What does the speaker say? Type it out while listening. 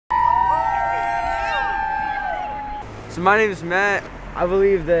So my name is Matt. I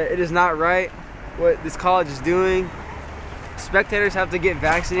believe that it is not right what this college is doing. Spectators have to get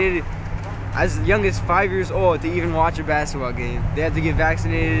vaccinated as young as 5 years old to even watch a basketball game. They have to get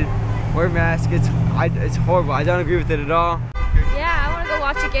vaccinated, wear masks. It's horrible. I don't agree with it at all. Yeah, I want to go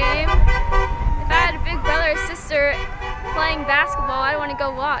watch a game. If I had a big brother or sister playing basketball, I want to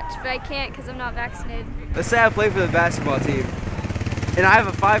go watch, but I can't because I'm not vaccinated. Let's say I play for the basketball team, and I have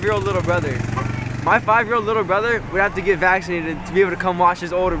a 5-year-old little brother. My 5-year-old little brother would have to get vaccinated to be able to come watch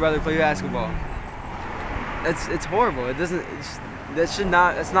his older brother play basketball. It's horrible. That's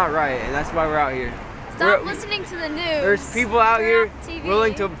not right, and that's why we're out here. Stop listening to the news. There's people out here TV.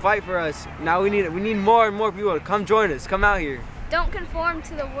 willing to fight for us. Now we need more and more people to come join us. Come out here. Don't conform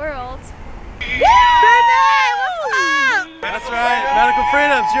to the world. That's right. Medical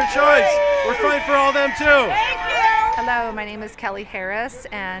freedom's your choice. We're fighting for all them too. Hello, my name is Kelly Harris,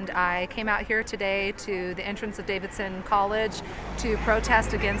 and I came out here today to the entrance of Davidson College to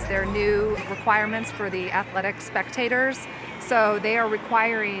protest against their new requirements for the athletic spectators. So they are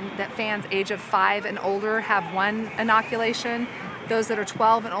requiring that fans age of 5 and older have 1 inoculation. Those that are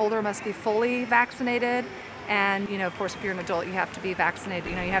 12 and older must be fully vaccinated. And, of course, if you're an adult, you have to be vaccinated.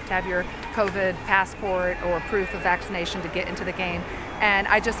 You have to have your COVID passport or proof of vaccination to get into the game. And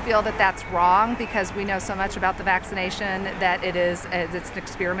I just feel that that's wrong because we know so much about the vaccination that it's an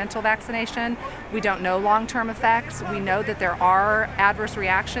experimental vaccination. We don't know long-term effects. We know that there are adverse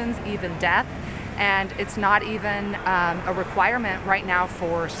reactions, even death. And it's not even a requirement right now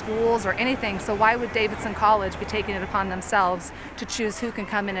for schools or anything. So why would Davidson College be taking it upon themselves to choose who can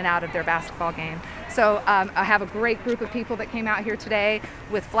come in and out of their basketball game? So I have a great group of people that came out here today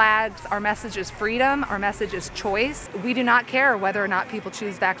with flags. Our message is freedom. Our message is choice. We do not care whether or not people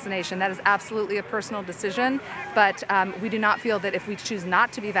choose vaccination. That is absolutely a personal decision. But we do not feel that if we choose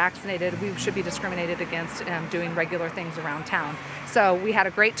not to be vaccinated, we should be discriminated against doing regular things around town. So we had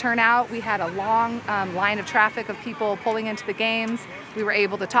a great turnout. We had a long line of traffic of people pulling into the games. We were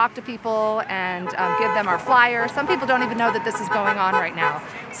able to talk to people and give them our flyer. Some people don't even know that this is going on right now.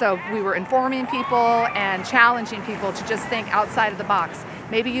 So we were informing people and challenging people to just think outside of the box.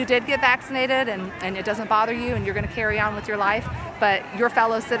 Maybe you did get vaccinated and it doesn't bother you and you're going to carry on with your life, but your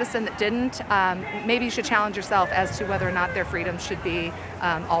fellow citizen that didn't, maybe you should challenge yourself as to whether or not their freedom should be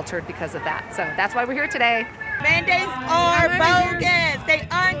altered because of that. So that's why we're here today. Mandates are bogus. They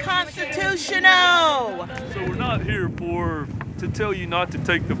unconstitutional. So we're not here to tell you not to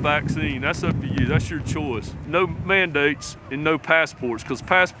take the vaccine. That's up to you. That's your choice. No mandates and no passports, because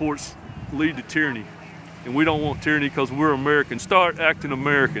passports lead to tyranny. And we don't want tyranny because we're Americans. Start acting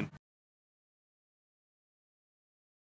American.